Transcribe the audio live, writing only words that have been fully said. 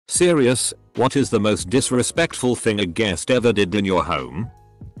Serious, what is the most disrespectful thing a guest ever did in your home?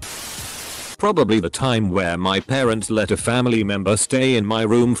 Probably the time where my parents let a family member stay in my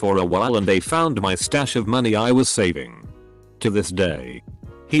room for a while and they found my stash of money I was saving. To this day,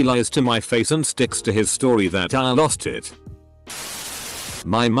 he lies to my face and sticks to his story that I lost it.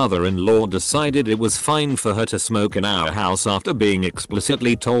 My mother-in-law decided it was fine for her to smoke in our house after being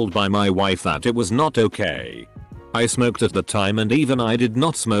explicitly told by my wife that it was not okay. I smoked at the time and even I did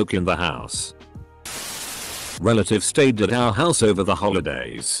not smoke in the house. Relatives stayed at our house over the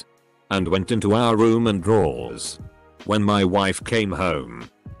holidays and went into our room and drawers. When my wife came home,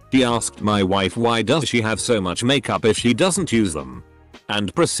 he asked my wife why does she have so much makeup if she doesn't use them,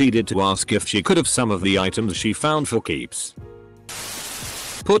 and proceeded to ask if she could have some of the items she found for keeps.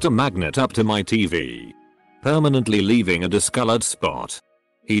 Put a magnet up to my TV, permanently leaving a discolored spot.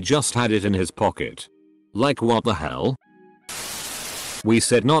 He just had it in his pocket. Like what the hell? We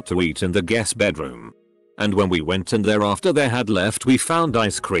said not to eat in the guest bedroom, and when we went in there after they had left we found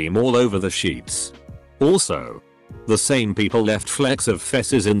ice cream all over the sheets. Also, the same people left flecks of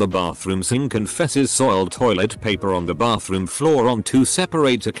fesses in the bathroom sink and fesses soiled toilet paper on the bathroom floor on 2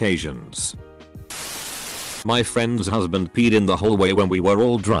 separate occasions. My friend's husband peed in the hallway when we were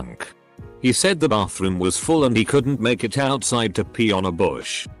all drunk. He said the bathroom was full and he couldn't make it outside to pee on a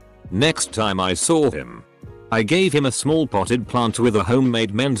bush. Next time I saw him, I gave him a small potted plant with a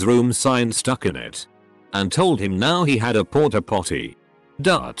homemade men's room sign stuck in it, and told him now he had a porta potty.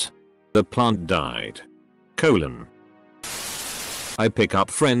 The plant died. I pick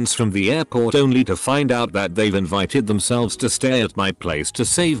up friends from the airport only to find out that they've invited themselves to stay at my place to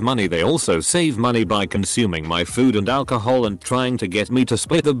save money. They also save money by consuming my food and alcohol and trying to get me to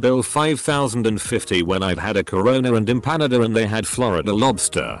split the bill $5,050 when I've had a Corona and empanada and they had Florida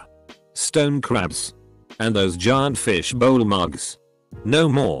lobster, stone crabs, and those giant fish bowl mugs. No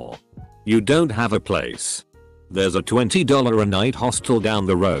more. You don't have a place. There's a $20 a night hostel down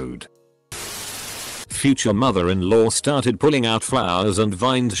the road. Future mother-in-law started pulling out flowers and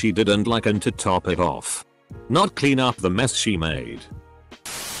vines she didn't like and to top it off, not clean up the mess she made.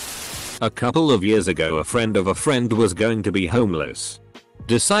 A couple of years ago a friend of a friend was going to be homeless.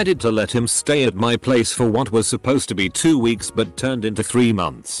 Decided to let him stay at my place for what was supposed to be 2 weeks but turned into 3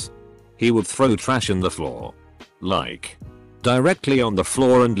 months. He would throw trash in the floor. Like, directly on the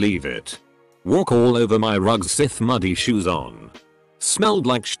floor and leave it. Walk all over my rugs with muddy shoes on. Smelled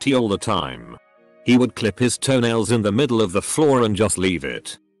like shit all the time. He would clip his toenails in the middle of the floor and just leave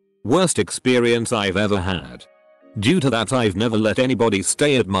it. Worst experience I've ever had. Due to that I've never let anybody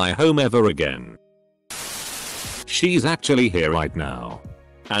stay at my home ever again. She's actually here right now.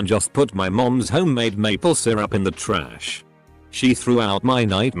 And just put my mom's homemade maple syrup in the trash. She threw out my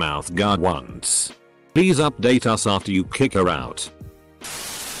night mouth guard once. Please update us after you kick her out.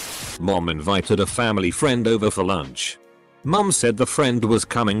 Mom invited a family friend over for lunch. Mom said the friend was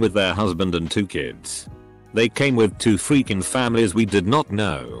coming with their husband and 2 kids. They came with 2 freaking families we did not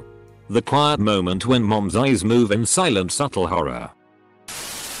know. The quiet moment when mom's eyes move in silent subtle horror.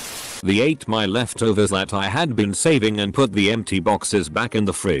 They ate my leftovers that I had been saving and put the empty boxes back in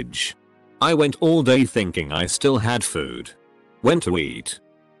the fridge. I went all day thinking I still had food. Went to eat.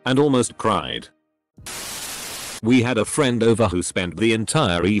 And almost cried. We had a friend over who spent the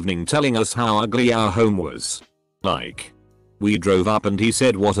entire evening telling us how ugly our home was. Like, we drove up and he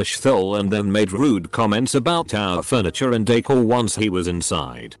said what a shithole and then made rude comments about our furniture and decor once he was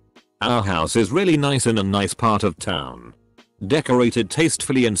inside. Our house is really nice in a nice part of town. Decorated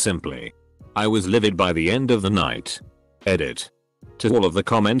tastefully and simply. I was livid by the end of the night. Edit. To all of the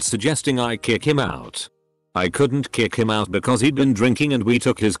comments suggesting I kick him out. I couldn't kick him out because he'd been drinking and we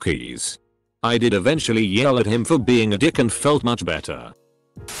took his keys. I did eventually yell at him for being a dick and felt much better.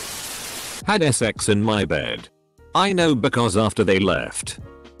 Had sex in my bed. I know because after they left,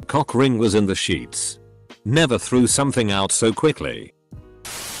 cock ring was in the sheets. Never threw something out so quickly.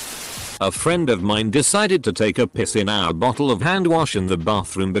 A friend of mine decided to take a piss in our bottle of hand wash in the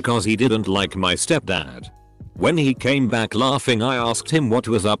bathroom because he didn't like my stepdad. When he came back laughing I asked him what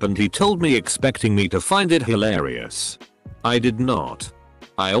was up and he told me expecting me to find it hilarious. I did not.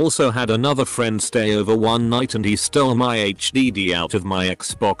 I also had another friend stay over one night and he stole my HDD out of my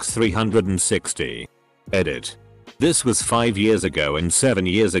Xbox 360. Edit. This was 5 years ago and 7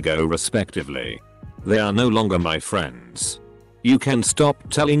 years ago respectively. They are no longer my friends. You can stop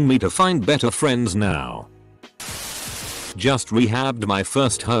telling me to find better friends now. Just rehabbed my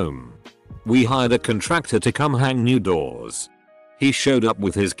first home. We hired a contractor to come hang new doors. He showed up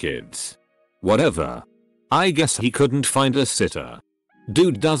with his kids. Whatever. I guess he couldn't find a sitter.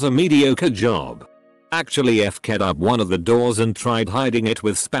 Dude does a mediocre job. Actually FK'd up one of the doors and tried hiding it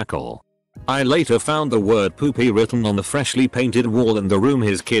with spackle. I later found the word poopy written on the freshly painted wall in the room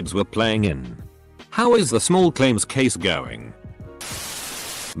his kids were playing in. How is the small claims case going?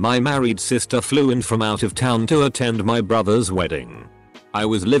 My married sister flew in from out of town to attend my brother's wedding. I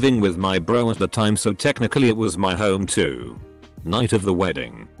was living with my bro at the time, so technically it was my home too. Night of the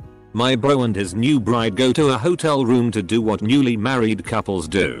wedding. My bro and his new bride go to a hotel room to do what newly married couples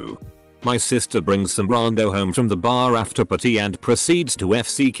do. My sister brings some rando home from the bar after party and proceeds to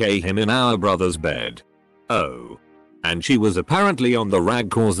FCK him in our brother's bed. Oh. And she was apparently on the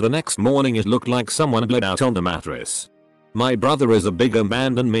rag cause the next morning it looked like someone bled out on the mattress. My brother is a bigger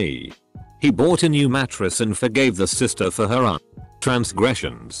man than me. He bought a new mattress and forgave the sister for her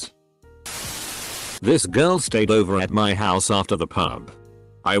transgressions. This girl stayed over at my house after the pub.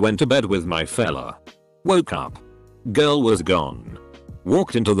 I went to bed with my fella. Woke up. Girl was gone.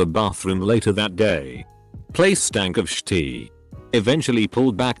 Walked into the bathroom later that day. Place stank of shitty. Eventually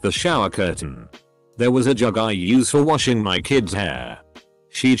pulled back the shower curtain. There was a jug I use for washing my kids' hair.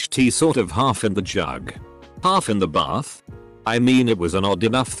 She's tea sort of half in the jug, half in the bath. I mean it was an odd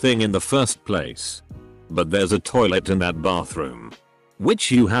enough thing in the first place. But there's a toilet in that bathroom,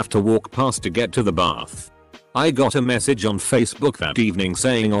 which you have to walk past to get to the bath. I got a message on Facebook that evening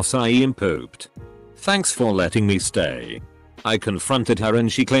saying Osaim pooped. Thanks for letting me stay. I confronted her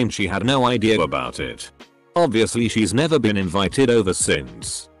and she claimed she had no idea about it. Obviously she's never been invited over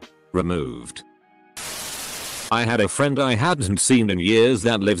since. Removed. I had a friend I hadn't seen in years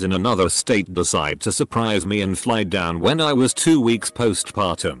that lives in another state decide to surprise me and fly down when I was 2 weeks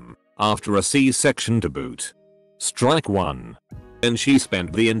postpartum, after a C-section to boot. Strike one. And she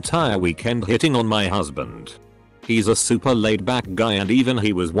spent the entire weekend hitting on my husband. He's a super laid back guy and even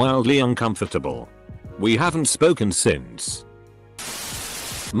he was wildly uncomfortable. We haven't spoken since.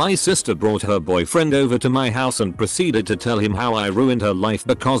 My sister brought her boyfriend over to my house and proceeded to tell him how I ruined her life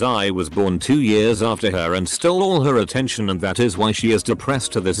because I was born 2 years after her and stole all her attention, and that is why she is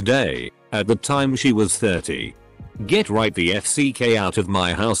depressed to this day. At the time she was 30. Get right the FCK out of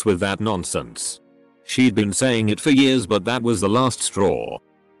my house with that nonsense. She'd been saying it for years, but that was the last straw.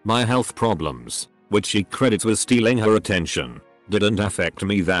 My health problems, which she credits with stealing her attention, didn't affect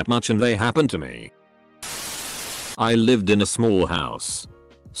me that much and they happened to me. I lived in a small house.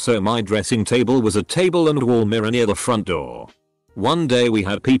 So my dressing table was a table and wall mirror near the front door. One day we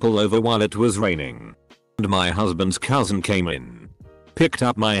had people over while it was raining. And my husband's cousin came in. Picked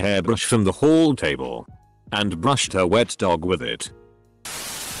up my hairbrush from the hall table. And brushed her wet dog with it.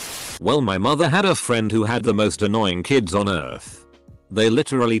 Well, my mother had a friend who had the most annoying kids on earth. They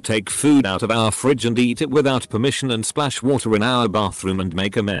literally take food out of our fridge and eat it without permission and splash water in our bathroom and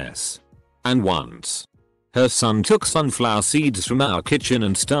make a mess. And once, her son took sunflower seeds from our kitchen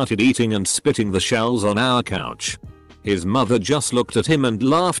and started eating and spitting the shells on our couch. His mother just looked at him and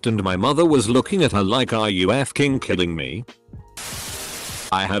laughed, and my mother was looking at her like, "Are you f***ing kidding me?"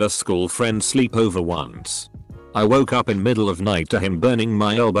 I had a school friend sleep over once. I woke up in middle of night to him burning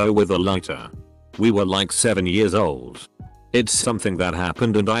my elbow with a lighter. We were like 7 years old. It's something that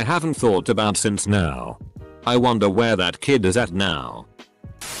happened and I haven't thought about since now. I wonder where that kid is at now.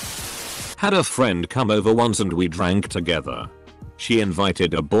 Had a friend come over once and we drank together. She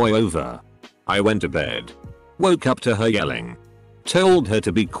invited a boy over. I went to bed. Woke up to her yelling. Told her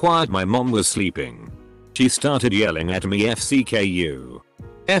to be quiet, my mom was sleeping. She started yelling at me FCKU.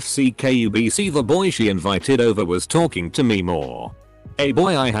 FCKUBC. The boy she invited over was talking to me more. A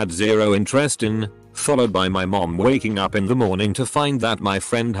boy I had zero interest in, followed by my mom waking up in the morning to find that my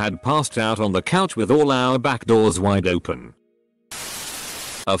friend had passed out on the couch with all our back doors wide open.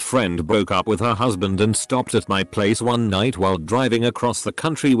 A friend broke up with her husband and stopped at my place one night while driving across the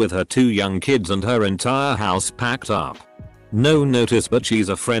country with her 2 young kids and her entire house packed up. No notice, but she's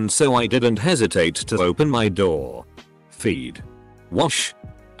a friend, so I didn't hesitate to open my door, feed, wash,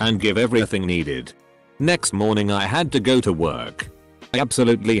 and give everything needed. Next morning I had to go to work. I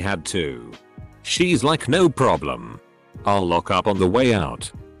absolutely had to. She's like, "No problem. I'll lock up on the way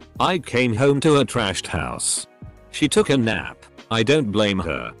out." I came home to a trashed house. She took a nap. I don't blame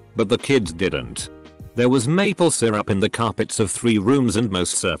her, but the kids didn't. There was maple syrup in the carpets of 3 rooms and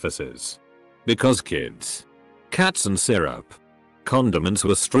most surfaces. Because kids. Cats and syrup. Condiments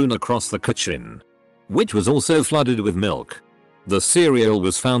were strewn across the kitchen, which was also flooded with milk. The cereal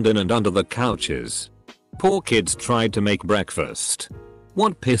was found in and under the couches. Poor kids tried to make breakfast.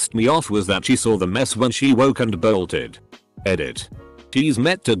 What pissed me off was that she saw the mess when she woke and bolted. Edit. She's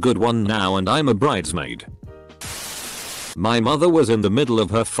met a good one now and I'm a bridesmaid. My mother was in the middle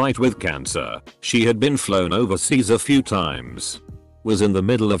of her fight with cancer. She had been flown overseas a few times. Was in the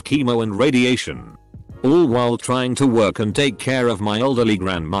middle of chemo and radiation. all while trying to work and take care of my elderly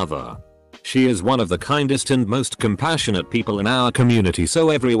grandmother. She is one of the kindest and most compassionate people in our community, so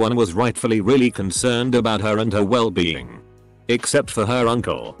everyone was rightfully really concerned about her and her well-being. Except for her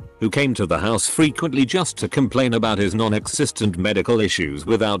uncle, who came to the house frequently just to complain about his non-existent medical issues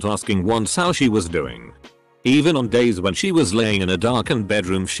without asking once how she was doing. Even on days when she was laying in a darkened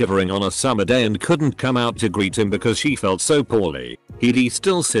bedroom shivering on a summer day and couldn't come out to greet him because she felt so poorly, he'd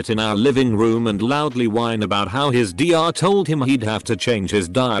still sit in our living room and loudly whine about how his DR told him he'd have to change his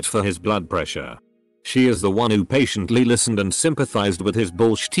diet for his blood pressure. She is the one who patiently listened and sympathized with his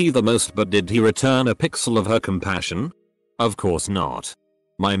bullshit the most, but did he return a pixel of her compassion? Of course not.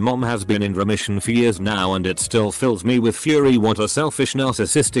 My mom has been in remission for years now and it still fills me with fury what a selfish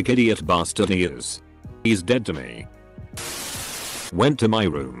narcissistic idiot bastard he is. He's dead to me. Went to my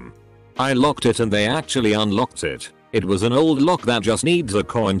room. I locked it and they actually unlocked it. It was an old lock that just needs a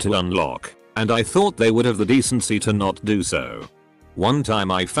coin to unlock, and I thought they would have the decency to not do so. One time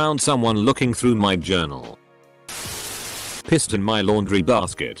I found someone looking through my journal. Pissed in my laundry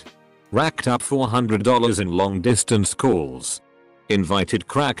basket. Racked up $400 in long distance calls. Invited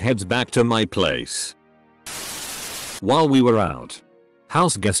crackheads back to my place. While we were out,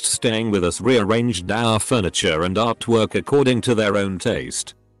 house guests staying with us rearranged our furniture and artwork according to their own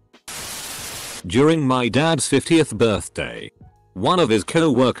taste. During my dad's 50th birthday, one of his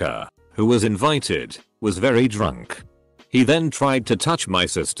co-worker, who was invited, was very drunk. He then tried to touch my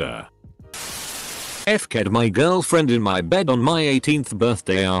sister. F-ked my girlfriend in my bed on my 18th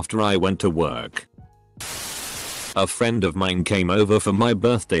birthday after I went to work. A friend of mine came over for my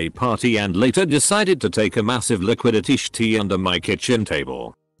birthday party and later decided to take a massive liquidity tea under my kitchen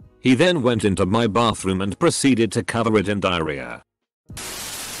table. He then went into my bathroom and proceeded to cover it in diarrhea.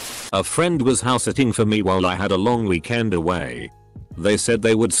 A friend was house sitting for me while I had a long weekend away. They said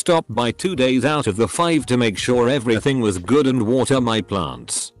they would stop by 2 days out of the 5 to make sure everything was good and water my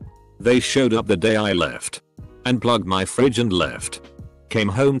plants. They showed up the day I left. Unplugged my fridge and left. Came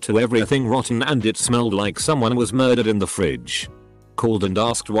home to everything rotten and it smelled like someone was murdered in the fridge. Called and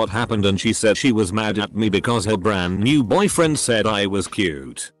asked what happened and she said she was mad at me because her brand new boyfriend said I was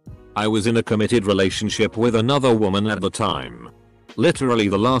cute. I was in a committed relationship with another woman at the time. Literally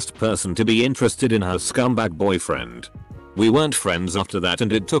the last person to be interested in her scumbag boyfriend. We weren't friends after that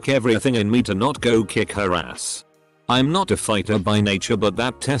and it took everything in me to not go kick her ass. I'm not a fighter by nature but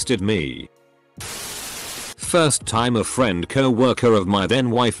that tested me. First time a friend co-worker of my then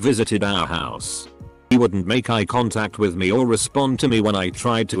wife visited our house. He wouldn't make eye contact with me or respond to me when I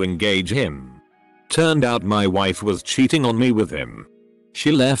tried to engage him. Turned out my wife was cheating on me with him.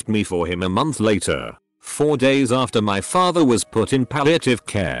 She left me for him a month later, 4 days after my father was put in palliative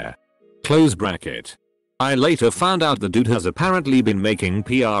care. Close bracket. I later found out the dude has apparently been making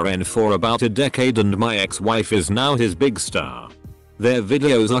PRN for about a decade and my ex-wife is now his big star. Their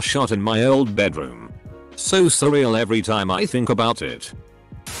videos are shot in my old bedroom. So surreal every time I think about it.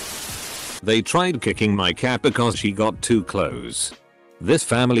 They tried kicking my cat because she got too close. This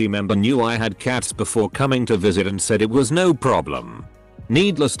family member knew I had cats before coming to visit and said it was no problem.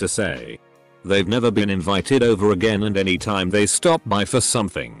 Needless to say, they've never been invited over again and anytime they stop by for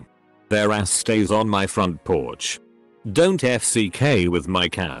something, their ass stays on my front porch. Don't FCK with my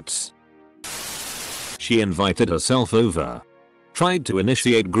cats. She invited herself over. Tried to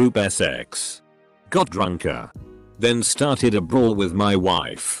initiate group sex. Got drunker. Then started a brawl with my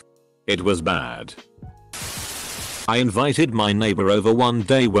wife. It was bad. I invited my neighbor over one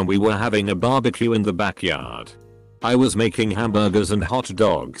day when we were having a barbecue in the backyard. I was making hamburgers and hot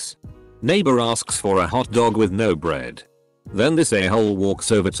dogs. Neighbor asks for a hot dog with no bread. Then this a-hole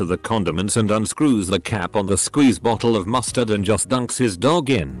walks over to the condiments and unscrews the cap on the squeeze bottle of mustard and just dunks his dog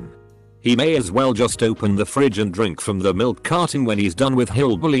in. He may as well just open the fridge and drink from the milk carton when he's done with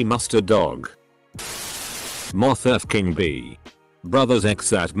hillbilly mustard dog. Moth F King B. Brother's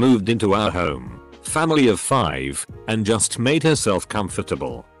ex that moved into our home, family of 5, and just made herself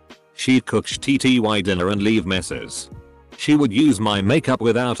comfortable. She'd cook TTY dinner and leave messes. She would use my makeup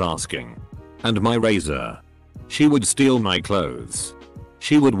without asking. And my razor. She would steal my clothes.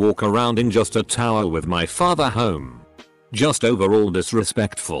 She would walk around in just a towel with my father home. Just overall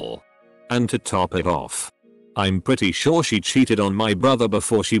disrespectful. And to top it off, I'm pretty sure she cheated on my brother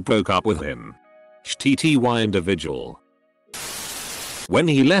before she broke up with him. TTY individual. When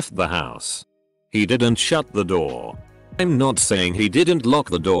he left the house, he didn't shut the door. I'm not saying he didn't lock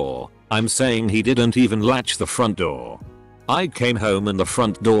the door, I'm saying he didn't even latch the front door. I came home and the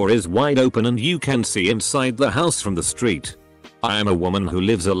front door is wide open and you can see inside the house from the street. I am a woman who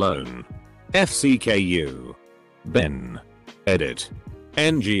lives alone. FCKU. Ben. Edit.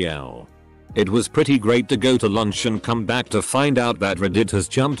 NGL. It was pretty great to go to lunch and come back to find out that Reddit has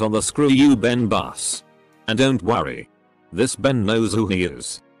jumped on the screw you Ben bus. And don't worry. This Ben knows who he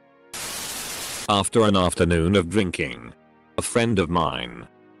is. After an afternoon of drinking, a friend of mine,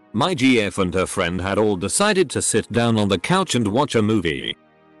 my GF and her friend had all decided to sit down on the couch and watch a movie.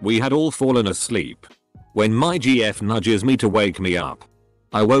 We had all fallen asleep when my GF nudges me to wake me up.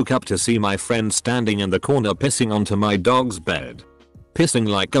 I woke up to see my friend standing in the corner pissing onto my dog's bed. Pissing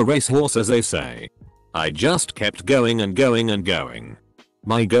like a racehorse, as they say. I just kept going and going and going.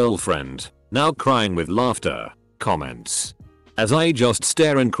 My girlfriend, now crying with laughter, comments, as I just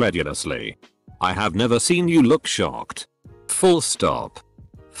stare incredulously, "I have never seen you look shocked. Full stop."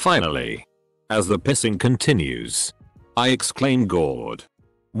 Finally, as the pissing continues, I exclaim, "God,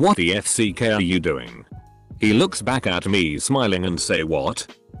 what the FCK are you doing?" He looks back at me smiling and say, "What?"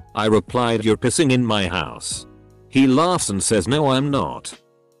 I replied, "You're pissing in my house." He laughs and says, "No, I'm not."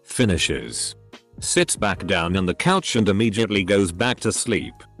 Finishes, sits back down on the couch and immediately goes back to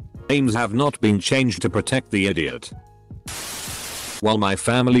sleep. Names have not been changed to protect the idiot. While my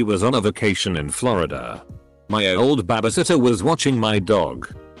family was on a vacation in Florida, my old babysitter was watching my dog.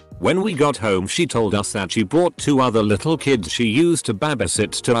 When we got home, she told us that she brought 2 other little kids she used to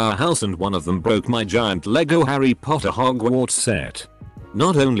babysit to our house, and one of them broke my giant Lego Harry Potter Hogwarts set.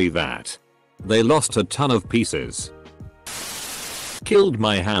 Not only that, they lost a ton of pieces. Killed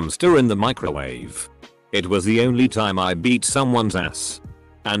my hamster in the microwave. It was the only time I beat someone's ass.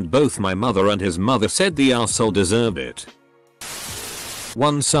 And both my mother and his mother said the arsehole deserved it.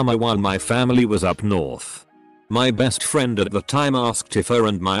 One summer while my family was up north, my best friend at the time asked if her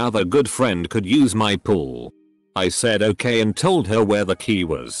and my other good friend could use my pool. I said okay and told her where the key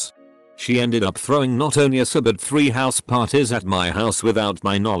was. She ended up throwing not only a sub but 3 house parties at my house without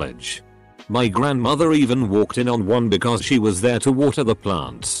my knowledge. My grandmother even walked in on one because she was there to water the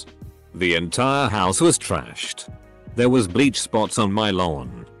plants. The entire house was trashed. There was bleach spots on my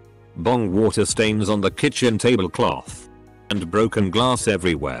lawn, bong water stains on the kitchen tablecloth, and broken glass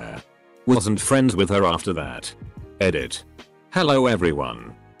everywhere. Wasn't friends with her after that. Edit. Hello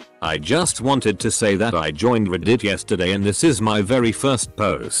everyone. I just wanted to say that I joined Reddit yesterday and this is my very first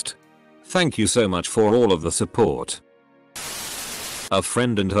post. Thank you so much for all of the support. A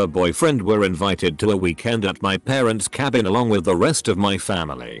friend and her boyfriend were invited to a weekend at my parents' cabin along with the rest of my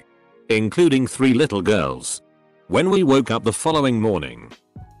family, including 3 little girls. When we woke up the following morning,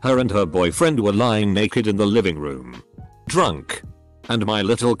 her and her boyfriend were lying naked in the living room, drunk, and my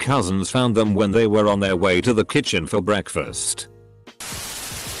little cousins found them when they were on their way to the kitchen for breakfast.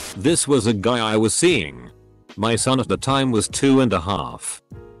 This was a guy I was seeing. My son at the time was 2.5.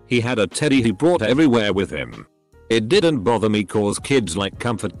 He had a teddy he brought everywhere with him. It didn't bother me cause kids like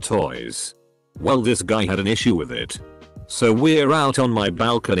comfort toys. Well, this guy had an issue with it. So we're out on my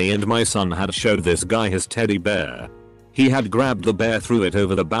balcony and my son had showed this guy his teddy bear. He had grabbed the bear, threw it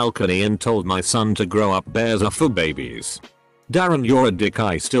over the balcony and told my son to grow up, bears are for babies. Darren, you're a dick,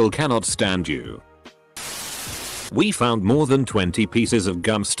 I still cannot stand you. We found more than 20 pieces of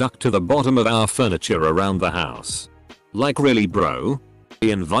gum stuck to the bottom of our furniture around the house. Like really bro?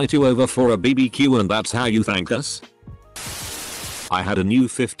 We invite you over for a BBQ and that's how you thank us? I had a new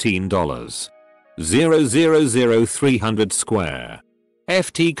 $15. 300 square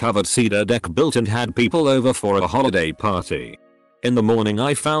FT covered cedar deck built and had people over for a holiday party. In the morning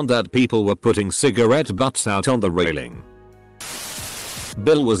I found that people were putting cigarette butts out on the railing.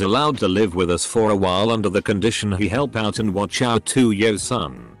 Bill was allowed to live with us for a while under the condition he help out and watch our 2-year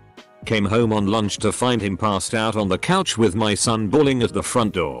son. Came home on lunch to find him passed out on the couch with my son bawling at the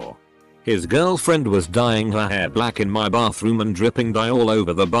front door. His girlfriend was dyeing her hair black in my bathroom and dripping dye all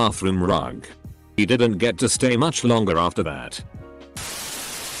over the bathroom rug. He didn't get to stay much longer after that.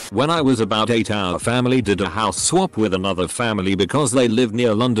 When I was about 8, our family did a house swap with another family because they lived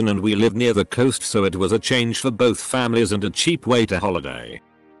near London and we lived near the coast, so it was a change for both families and a cheap way to holiday.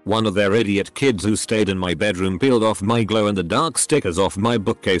 One of their idiot kids who stayed in my bedroom peeled off my glow in the dark stickers off my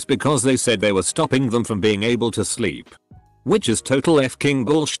bookcase because they said they were stopping them from being able to sleep. Which is total f-king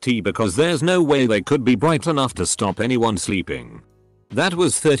bullshit because there's no way they could be bright enough to stop anyone sleeping. That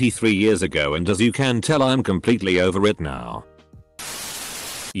was 33 years ago and as you can tell I'm completely over it now.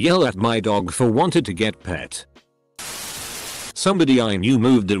 Yell at my dog for wanted to get pet. Somebody I knew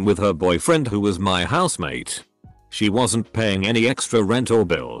moved in with her boyfriend who was my housemate. She wasn't paying any extra rent or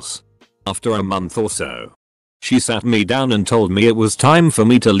bills. After a month or so, she sat me down and told me it was time for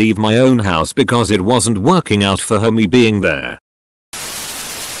me to leave my own house because it wasn't working out for her me being there.